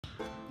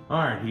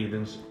Alright,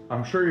 heathens,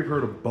 I'm sure you've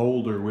heard of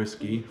Boulder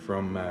whiskey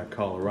from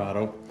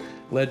Colorado.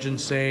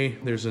 Legends say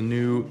there's a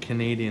new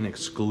Canadian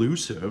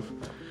exclusive,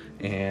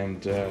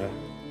 and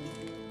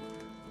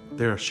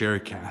there are sherry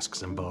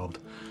casks involved.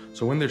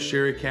 So when there's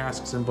sherry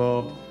casks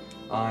involved,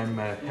 I'm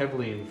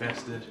heavily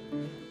invested.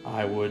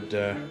 I would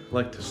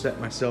like to set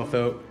myself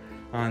out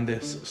on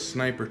this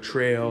sniper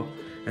trail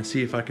and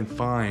see if I can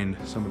find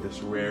some of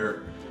this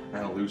rare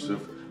and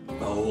elusive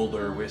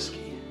Boulder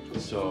whiskey.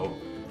 So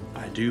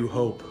I do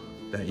hope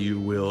that you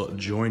will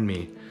join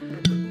me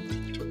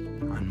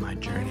on my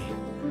journey.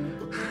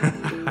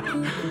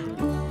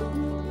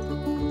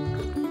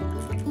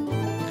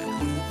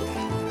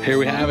 Here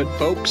we have it,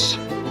 folks,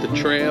 the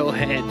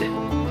trailhead.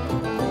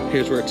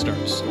 Here's where it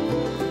starts.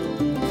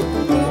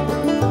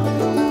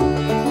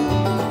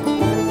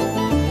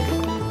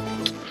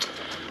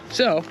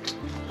 So,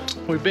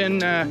 we've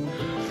been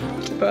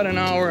about an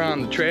hour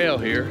on the trail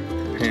here,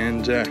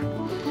 and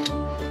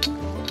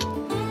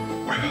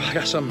I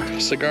got some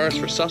cigars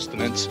for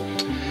sustenance.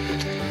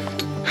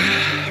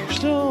 We're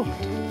still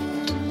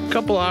a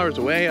couple hours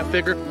away, I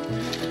figure,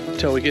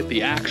 until we get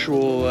the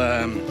actual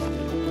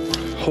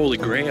Holy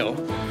Grail,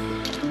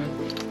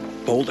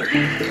 Boulder.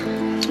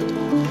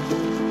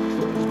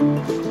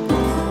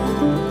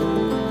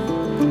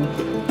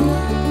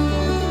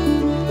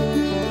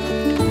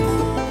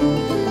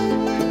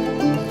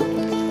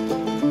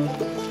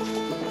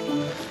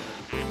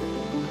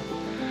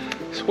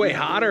 It's way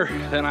hotter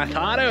than I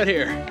thought out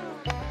here.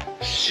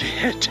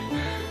 Shit.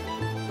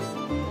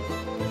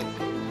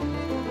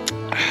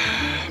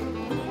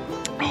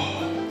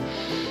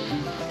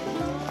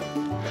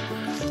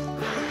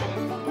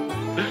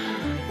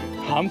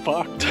 I'm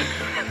fucked.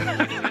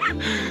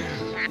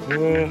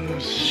 Oh,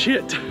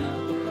 shit.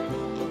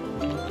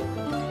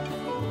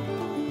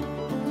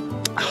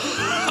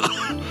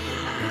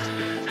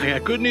 I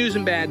got good news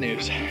and bad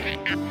news.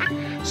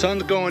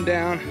 Sun's going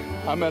down.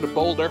 I'm at a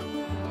boulder.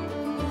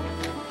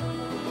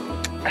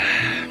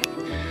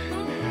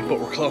 But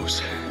we're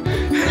close.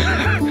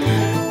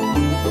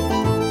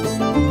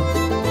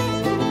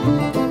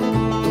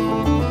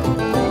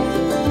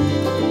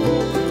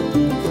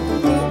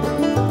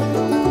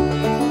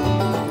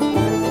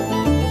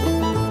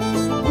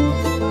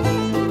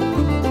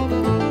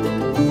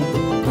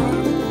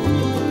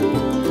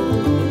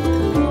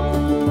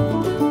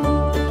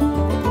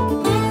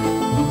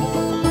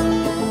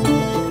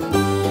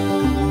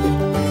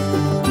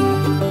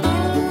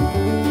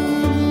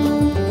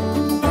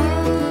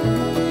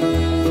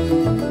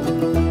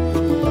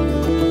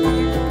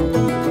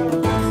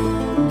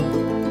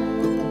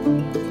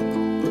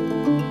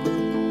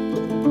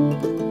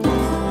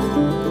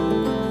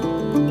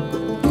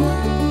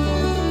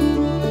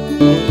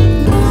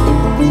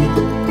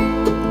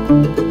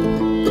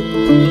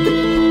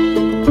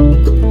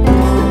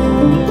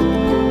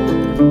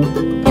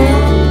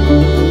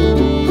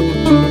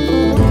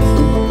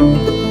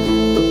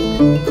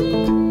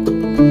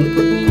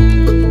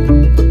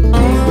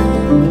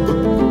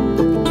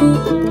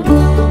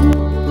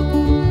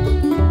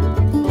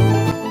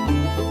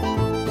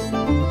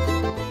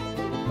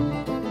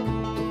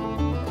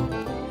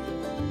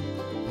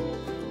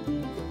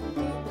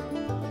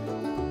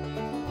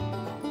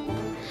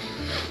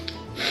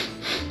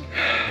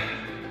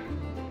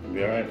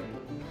 You alright?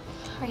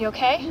 Are you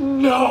okay?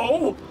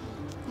 No!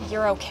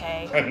 You're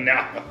okay.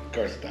 No, of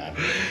course not.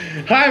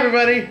 Hi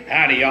everybody!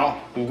 Howdy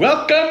y'all.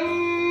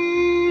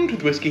 Welcome to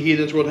the Whisky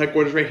Heathens World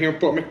Headquarters right here in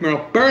Fort McMurray,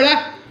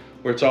 Alberta,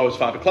 where it's always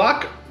 5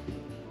 o'clock.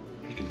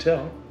 You can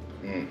tell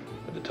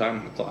at the time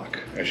of the clock.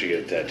 I should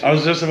get a tattoo. I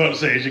was just about to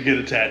say you should get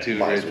a tattoo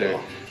right there.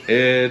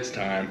 It's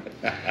time.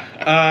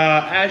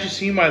 As you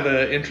see by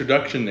the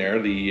introduction there,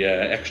 the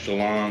extra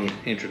long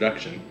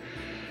introduction.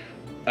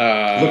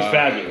 Looks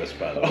fabulous,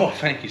 by the way. Oh,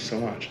 thank you so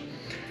much.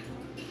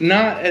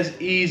 Not as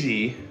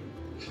easy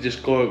to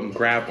just go out and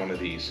grab one of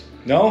these.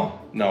 No?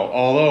 No,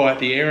 although at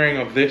the airing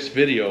of this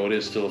video, it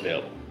is still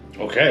available.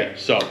 Okay.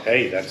 So,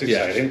 hey, that's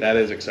exciting. Yeah, that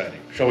is exciting.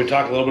 Shall we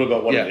talk a little bit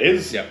about what it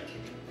is? Yeah.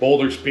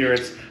 Boulder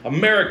Spirits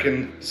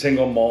American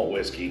Single Malt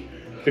Whiskey,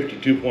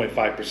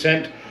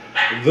 52.5%.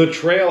 The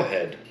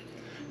Trailhead.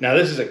 Now,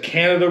 this is a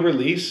Canada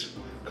release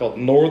called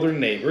Northern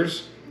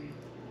Neighbors.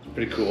 It's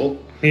pretty cool.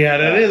 Yeah,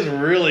 that is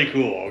really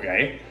cool,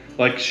 okay?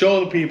 Like,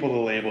 show the people the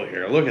label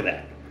here. Look at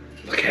that.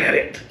 Look at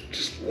it.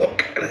 Just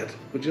look at it.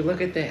 Would you look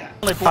at that?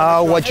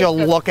 Oh, would you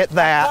look at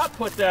that?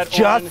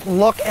 Just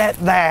look at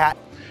that.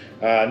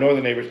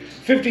 Northern Neighbors,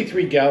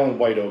 53-gallon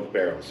white oak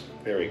barrels.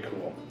 Very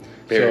cool.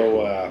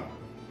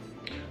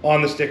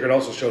 On the sticker, it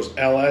also shows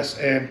LS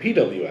and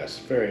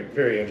PWS. Very,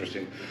 very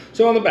interesting.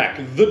 So on the back,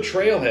 the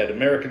Trailhead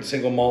American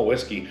Single Malt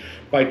Whiskey.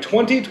 By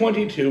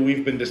 2022,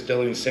 we've been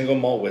distilling single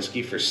malt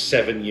whiskey for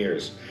 7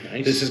 years.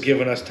 Nice. This has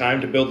given us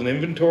time to build an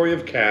inventory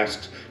of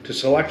casks to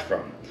select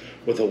from,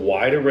 with a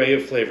wide array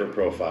of flavor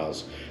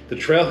profiles. The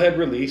Trailhead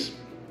release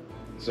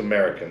is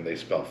American. They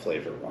spell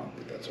flavor wrong,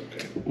 but that's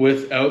okay.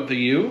 Without the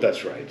U?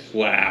 That's right.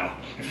 Wow.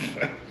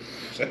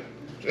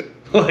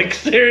 Like,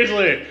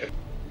 seriously.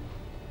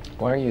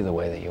 Why are you the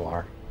way that you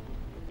are?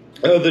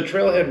 The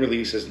Trailhead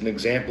release is an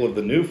example of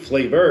the new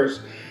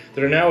flavors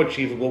that are now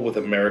achievable with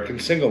American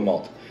single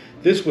malt.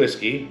 This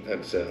whiskey,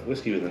 that's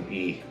whiskey with an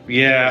E.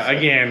 Yeah,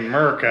 again,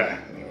 Merca.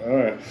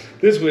 Alright.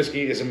 This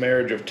whiskey is a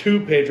marriage of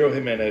 2 Pedro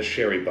Jimenez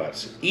sherry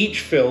butts,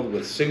 each filled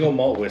with single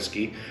malt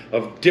whiskey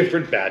of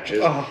different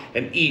batches,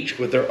 and each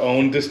with their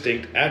own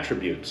distinct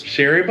attributes.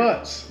 Sherry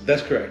butts.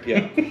 That's correct,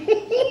 yeah.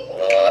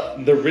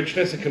 The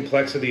richness and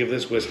complexity of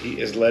this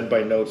whiskey is led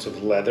by notes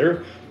of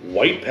leather,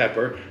 white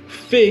pepper,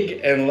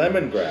 fig, and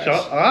lemongrass.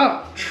 Shut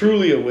up.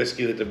 Truly a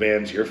whiskey that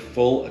demands your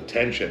full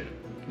attention.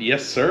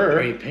 Yes, sir.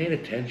 Are you paying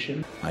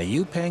attention? Are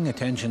you paying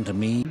attention to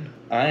me?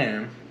 I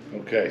am.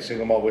 Okay,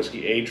 single malt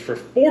whiskey aged for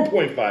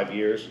 4.5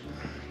 years,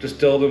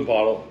 distilled and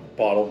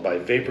bottled by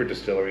Vapor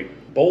Distillery,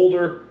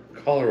 Boulder,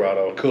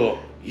 Colorado. Cool.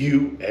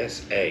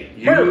 USA.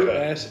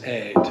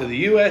 USA. To the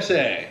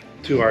USA.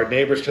 To our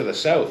neighbors to the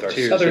south, our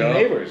Cheers, southern Joe.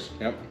 neighbors.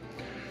 Yep.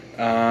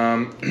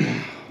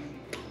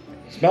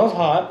 Smells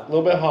hot, a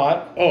little bit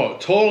hot. Oh,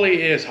 it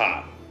totally is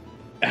hot.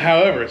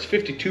 However, it's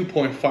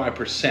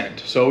 52.5%.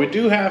 So we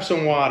do have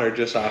some water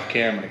just off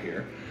camera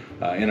here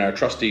in our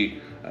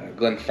trusty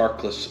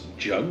Glenfarclas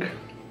jug.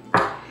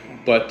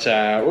 But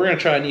we're going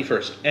to try an E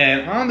first.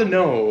 And on the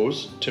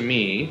nose, to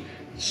me,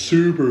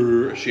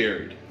 super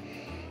sherried.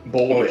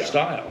 Boulder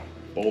style.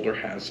 Boulder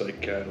has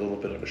like a little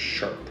bit of a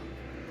sharp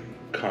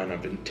kind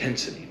of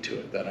intensity to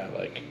it that I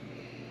like.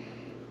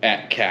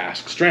 At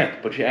cask strength.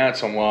 But you add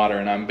some water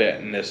and I'm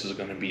betting this is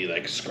going to be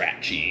like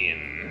scratchy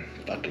and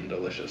fucking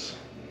delicious.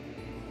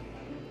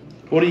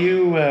 What do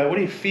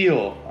you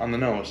feel on the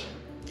nose?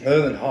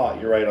 Other than hot,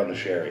 you're right on the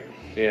sherry.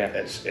 Yeah.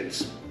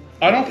 It's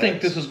I don't think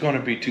this is going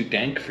to be too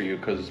dank for you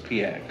because it's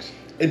PX.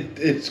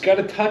 It's got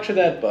a touch of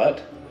that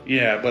butt.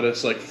 Yeah, but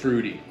it's like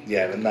fruity.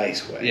 Yeah, in a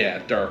nice way.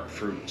 Yeah, dark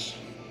fruits.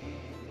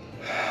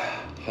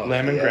 Oh,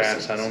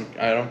 Lemongrass. yes, I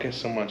don't get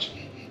so much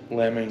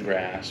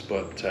lemongrass,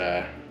 but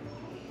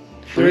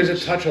there is a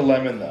touch of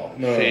lemon though.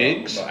 No,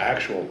 figs. No,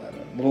 actual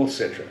lemon. A little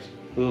citrus.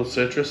 A little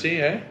citrusy,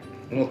 eh?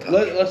 A little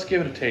touch. Let's give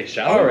it a taste,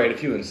 shall we? All right,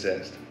 if you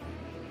insist.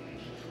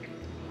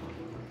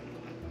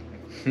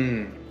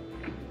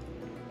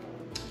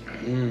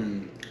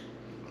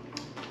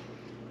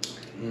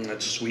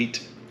 That's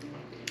sweet.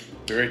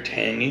 Very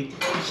tangy.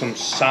 Some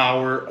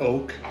sour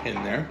oak in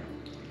there.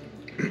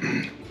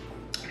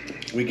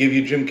 We give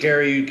you Jim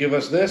Carrey, you give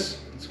us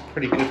this. It's a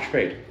pretty good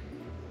trade.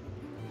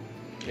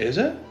 Is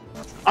it?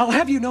 I'll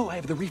have you know I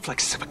have the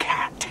reflexes of a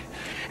cat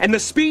and the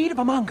speed of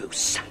a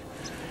mongoose.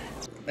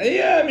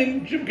 Yeah, I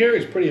mean, Jim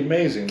Carrey's pretty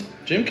amazing.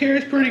 Jim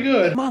Carrey's pretty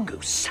good.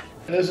 Mongoose.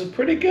 This is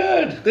pretty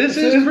good. This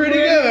is pretty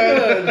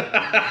good.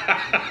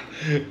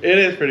 It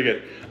is pretty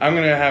good. I'm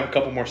going to have a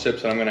couple more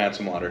sips and I'm going to add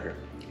some water here.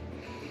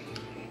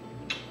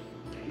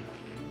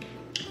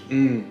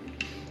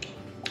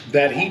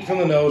 That heat from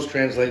the nose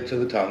translates to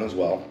the tongue as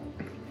well.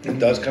 It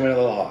does come in a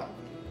little hot.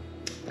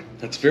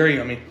 That's very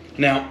yummy.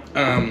 Now,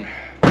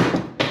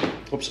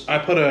 whoops, I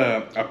put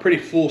a pretty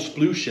full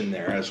sploosh in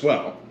there as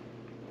well.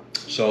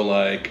 So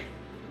like,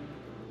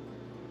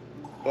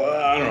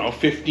 I don't know,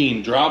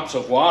 15 drops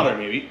of water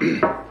maybe.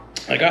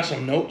 I got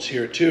some notes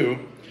here too.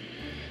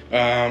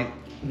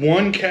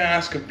 1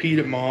 cask of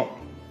peated malt,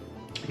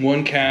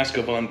 1 cask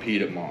of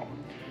unpeated malt.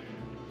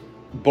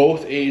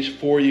 Both aged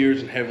 4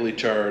 years in heavily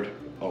charred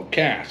oak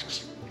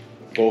casks.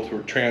 Both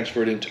were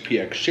transferred into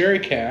PX sherry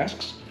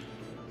casks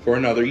for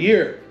another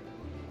year.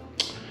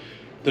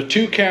 The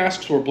 2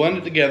 casks were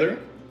blended together,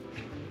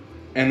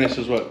 and this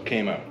is what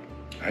came out.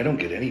 I don't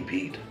get any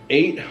peat.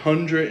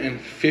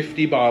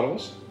 850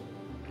 bottles,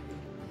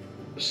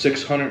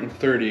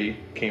 630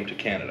 came to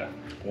Canada.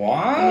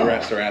 Wow. And the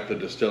rest are at the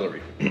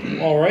distillery.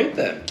 All right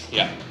then.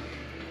 Yeah.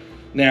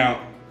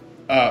 Now,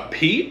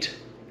 peat,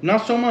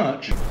 not so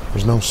much.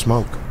 There's no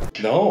smoke.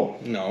 No.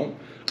 No.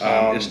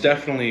 It's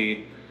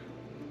definitely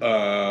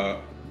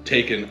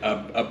taken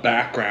a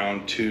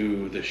background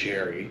to the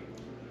sherry,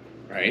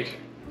 right?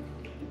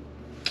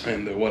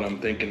 And what I'm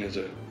thinking is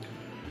a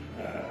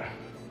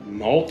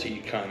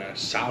malty kind of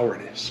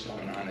sourness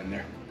going on in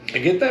there. I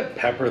get that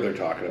pepper they're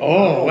talking about.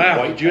 Oh, wow.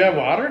 White Did you have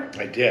water?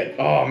 I did.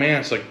 Oh, man,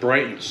 it's like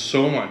brightened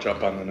so much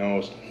up on the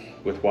nose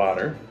with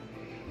water.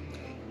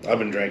 I've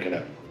been drinking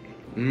it.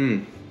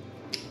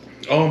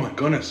 Oh, my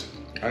goodness.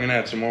 I'm going to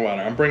add some more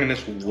water. I'm bringing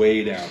this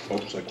way down,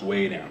 folks, like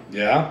way down.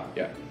 Yeah?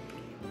 Yeah.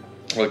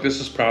 Like this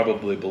is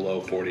probably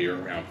below 40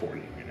 or around 40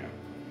 right now.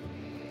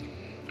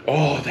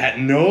 Oh, that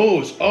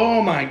nose.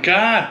 Oh, my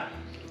God.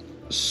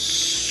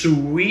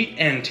 Sweet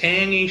and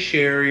tangy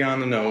sherry on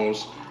the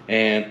nose.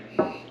 And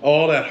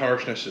all that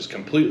harshness is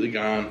completely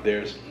gone.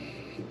 There's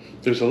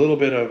a little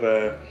bit of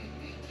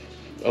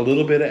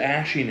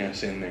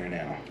ashiness in there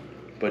now,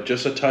 but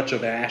just a touch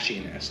of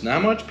ashiness.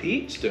 Not much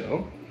peat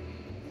still.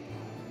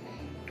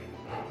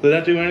 Did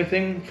that do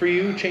anything for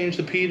you? Change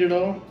the peat at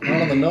all?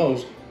 Not on the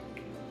nose.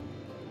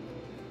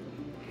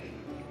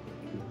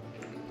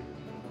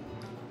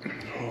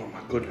 Oh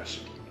my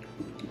goodness.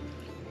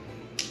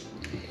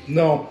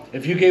 No,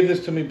 if you gave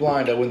this to me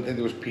blind, I wouldn't think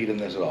there was peat in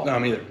this at all. No,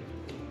 me either.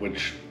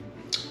 Which,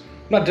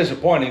 not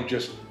disappointing,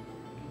 just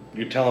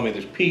you're telling me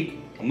there's peat.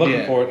 I'm looking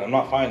Yeah. for it. I'm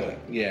not finding it.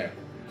 Yeah.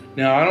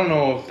 Now, I don't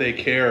know if they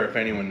care if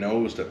anyone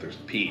knows that there's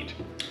peat,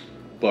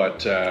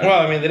 but...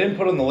 Well, I mean, they didn't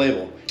put it on the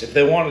label. If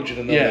they wanted you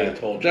to know, they'd have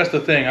told you. That's the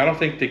thing. I don't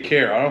think they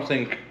care. I don't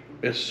think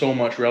it's so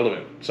much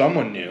relevant.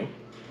 Someone knew.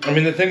 I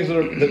mean, the things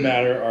that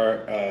matter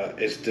are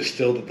it's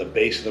distilled at the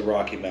base of the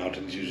Rocky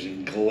Mountains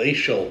using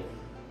glacial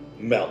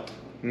melt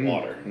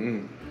water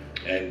and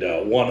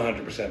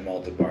 100%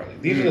 malted barley.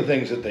 These are the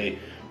things that they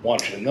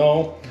want you to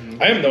know.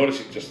 I am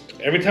noticing just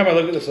every time I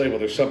look at this label,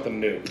 there's something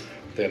new.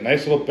 They had a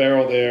nice little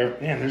barrel there.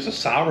 Man, there's a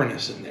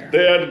sourness in there.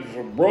 They had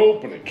a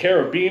rope and a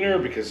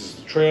carabiner because it's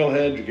a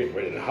trailhead. You're getting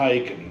ready to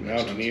hike and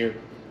mountaineer.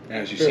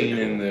 As you've seen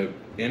in the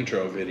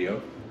intro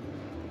video.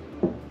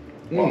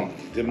 Well,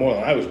 did more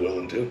than I was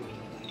willing to.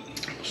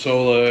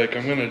 So, like,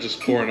 I'm going to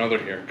just pour another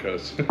here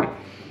because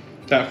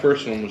that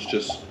first one was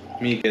just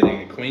me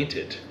getting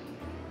acquainted.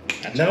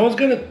 Now it's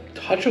going to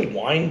touch a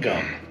wine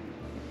gum.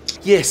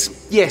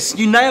 Yes,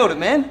 you nailed it,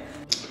 man.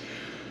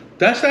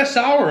 That's that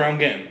sour I'm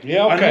getting.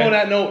 Yeah, okay. I know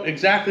that note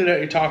exactly that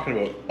you're talking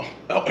about.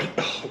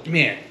 Oh,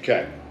 man.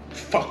 Okay.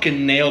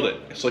 Fucking nailed it.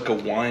 It's like a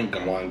wine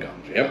gum. Wine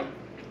gums, yeah. Yep.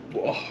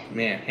 Oh,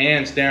 man.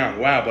 Hands down.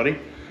 Wow, buddy.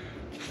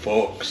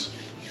 Folks,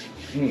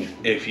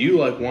 if you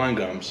like wine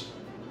gums,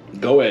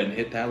 go ahead and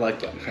hit that like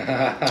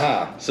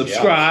button.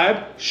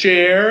 Subscribe,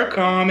 share,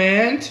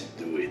 comment.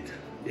 Do it.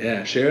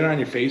 Yeah, share it on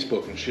your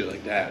Facebook and shit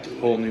like that. To a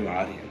whole new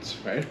audience,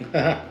 right?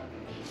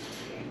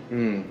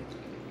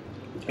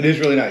 It is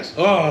really nice.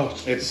 Oh,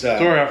 It's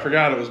sorry, I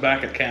forgot it was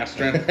back at cask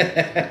strength.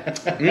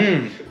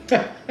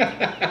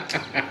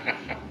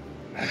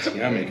 That's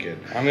yummy. Good.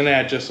 I'm gonna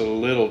add just a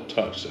little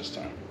touch this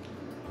time.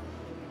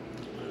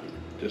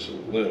 Just a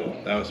little.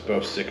 That was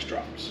about 6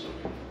 drops.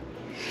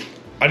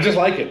 I just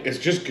like it. It's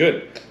just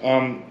good.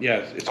 Yeah,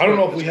 it's I don't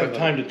know if quite- we it's have quite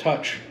time to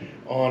touch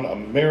on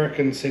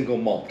American single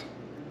malt.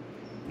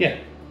 Yeah.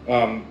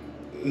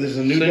 There's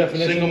a new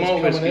definition single that's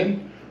malt coming whiskey.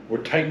 in.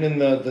 We're tightening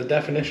the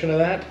definition of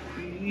that.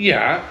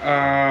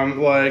 Yeah,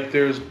 like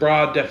there's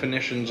broad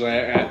definitions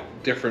at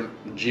different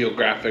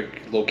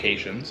geographic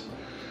locations.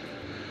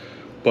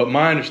 But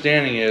my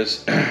understanding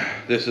is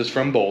this is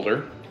from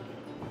Boulder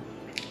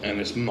and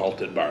it's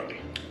malted barley.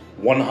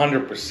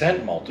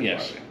 100% malted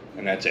Yes, barley.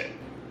 and that's it.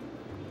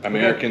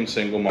 American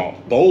single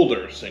malt.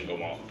 Boulder single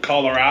malt.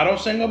 Colorado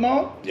single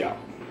malt? Yeah.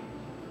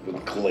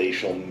 With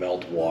glacial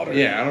melt water.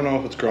 Yeah, I don't know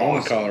if it's grown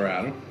Awesome. in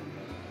Colorado.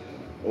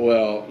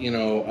 Well, you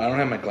know, I don't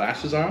have my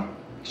glasses on,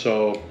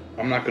 so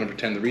I'm not going to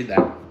pretend to read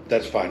that.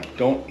 That's fine.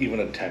 Don't even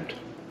attempt.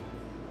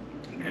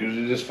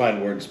 You just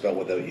find words spelled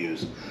without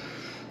U's.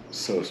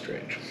 So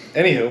strange.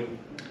 Anywho,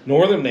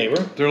 Northern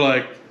Neighbor. They're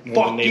like,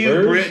 Northern fuck you,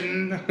 neighbors.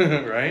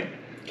 Britain, right?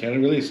 Canada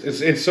release.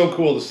 It's so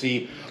cool to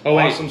see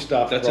awesome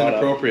stuff. That's brought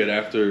up. inappropriate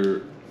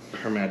after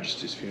Her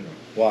Majesty's funeral.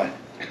 Why?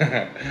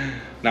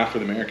 Not for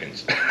the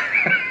Americans.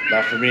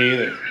 Not for me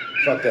either.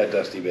 Fuck that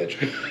dusty bitch.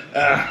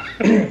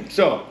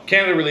 So,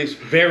 Canada release,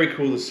 very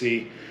cool to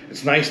see.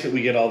 It's nice that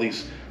we get all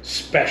these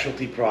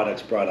specialty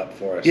products brought up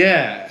for us.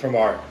 Yeah. From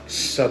our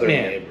southern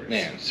neighbors.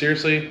 Man,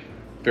 seriously,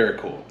 very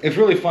cool. It's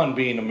really fun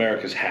being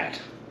America's hat.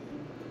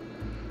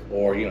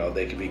 Or, you know,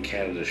 they could be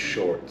Canada's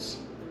shorts.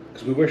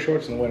 Because we wear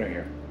shorts in the winter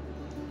here.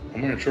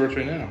 I'm wearing shorts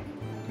right now.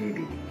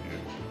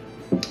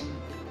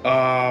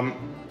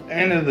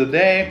 End of the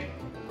day,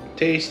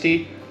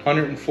 tasty,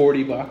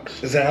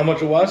 $140. Is that how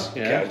much it was?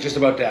 Yeah. Okay, I was just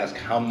about to ask,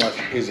 how much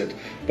is it?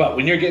 But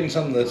when you're getting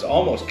something that's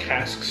almost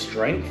cask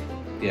strength,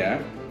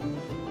 Yeah,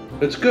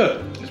 it's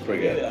good. it's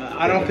pretty good.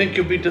 I don't think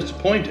you'll be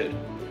disappointed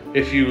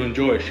if you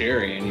enjoy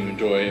sherry and you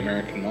enjoy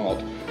American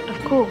malt. Of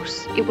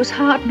course, it was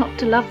hard not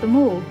to love them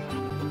all.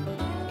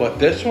 But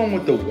this one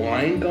with the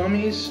wine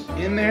gummies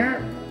in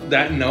there,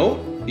 that note,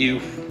 you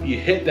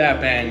hit that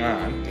bang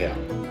on. Yeah.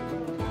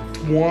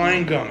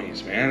 Wine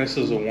gummies, man. This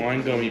is a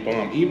wine gummy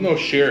bomb. Even though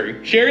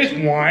sherry's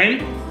wine.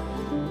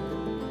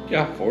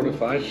 Yeah,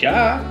 fortified.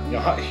 Yeah.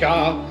 Yeah.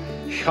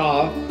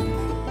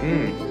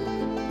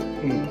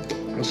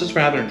 This is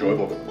rather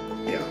enjoyable.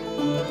 Yeah.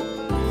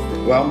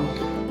 Well,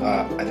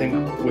 I think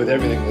with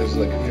everything, this is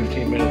like a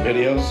 15-minute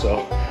video, so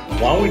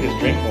why don't we just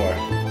drink more?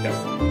 Yeah.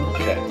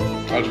 Okay.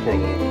 I'll just pour a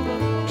little.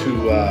 To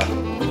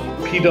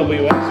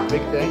PWS,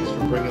 big thanks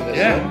for bringing this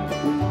in.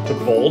 To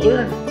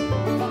Boulder,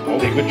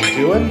 dig what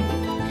you're doing.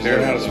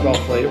 Learn how to smell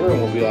flavor,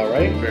 and we'll be all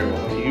right. Very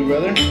well. To you,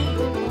 brother.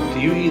 To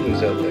you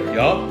heathens out there.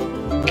 Yup.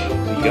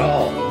 To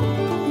y'all.